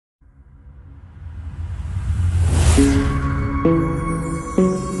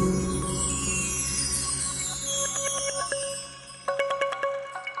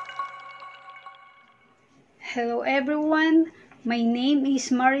My name is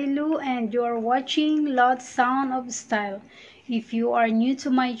Marilu and you are watching Loud Sound of Style. If you are new to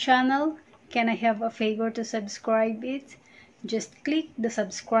my channel, can I have a favor to subscribe it? Just click the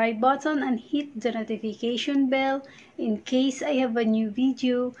subscribe button and hit the notification bell. In case I have a new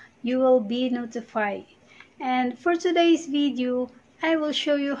video, you will be notified. And for today's video, I will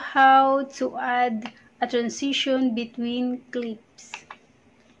show you how to add a transition between clips.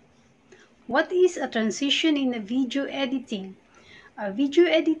 What is a transition in a video editing? Video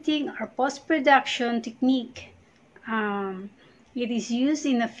editing or post-production technique. It is used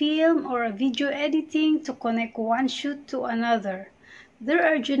in a film or a video editing to connect one shoot to another. There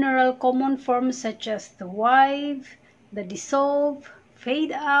are general common forms such as the wave, the dissolve,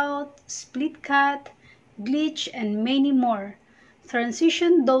 fade out, split cut, glitch, and many more.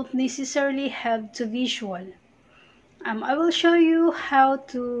 Transition don't necessarily have to visual. I will show you how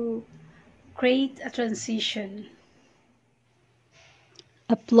to create a transition.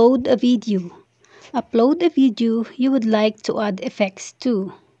 Upload a video. Upload a video you would like to add effects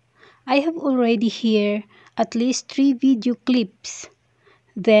to. I have already here at least 3 video clips.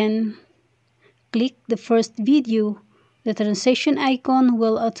 Then click the first video. The transition icon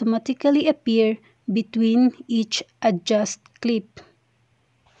will automatically appear between each adjust clip.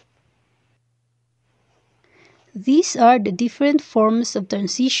 These are the different forms of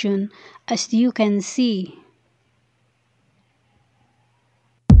transition as you can see.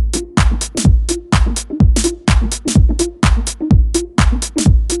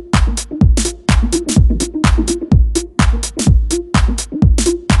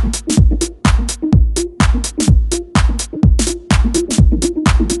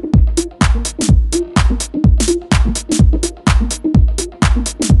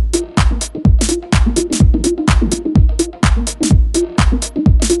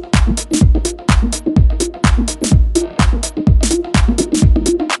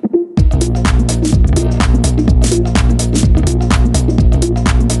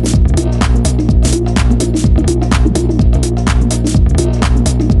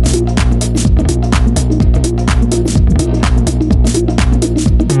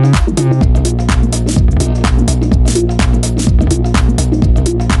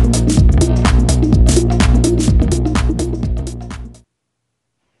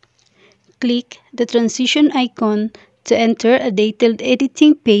 Click the transition icon to enter a detailed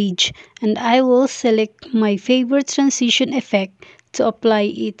editing page, and I will select my favorite transition effect to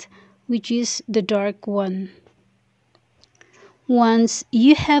apply it, which is the dark one. Once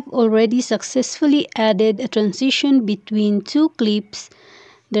you have already successfully added a transition between 2 clips,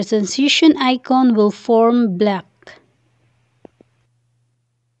 the transition icon will form black.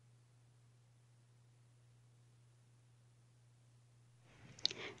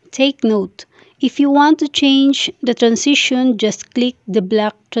 Take note, if you want to change the transition, just click the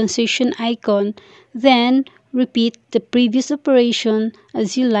black transition icon, then repeat the previous operation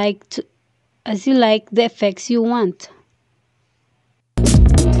as you like the effects you want.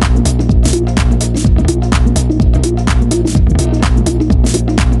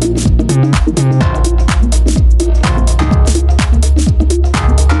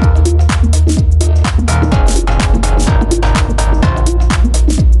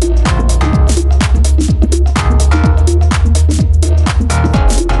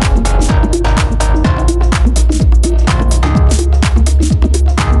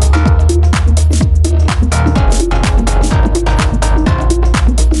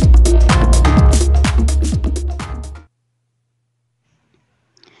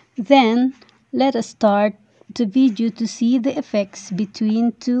 Then, let us start the video to see the effects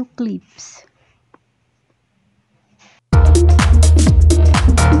between 2 clips.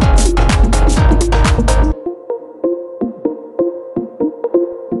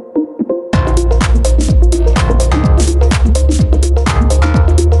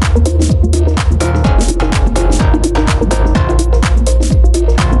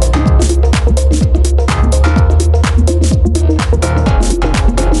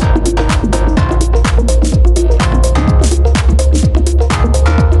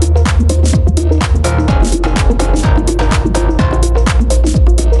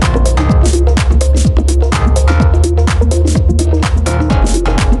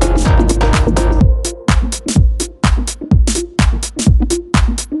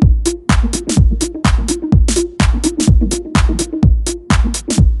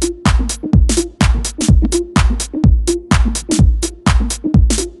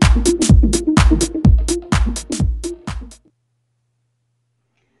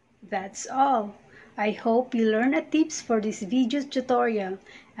 That's all. I hope you learned a tips for this video tutorial,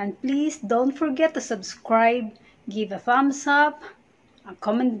 and please don't forget to subscribe, give a thumbs up, a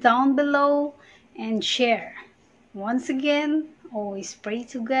comment down below, and share. Once again, always pray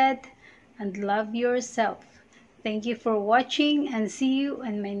to God and love yourself. Thank you for watching and see you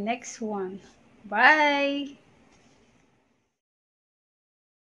in my next one. Bye!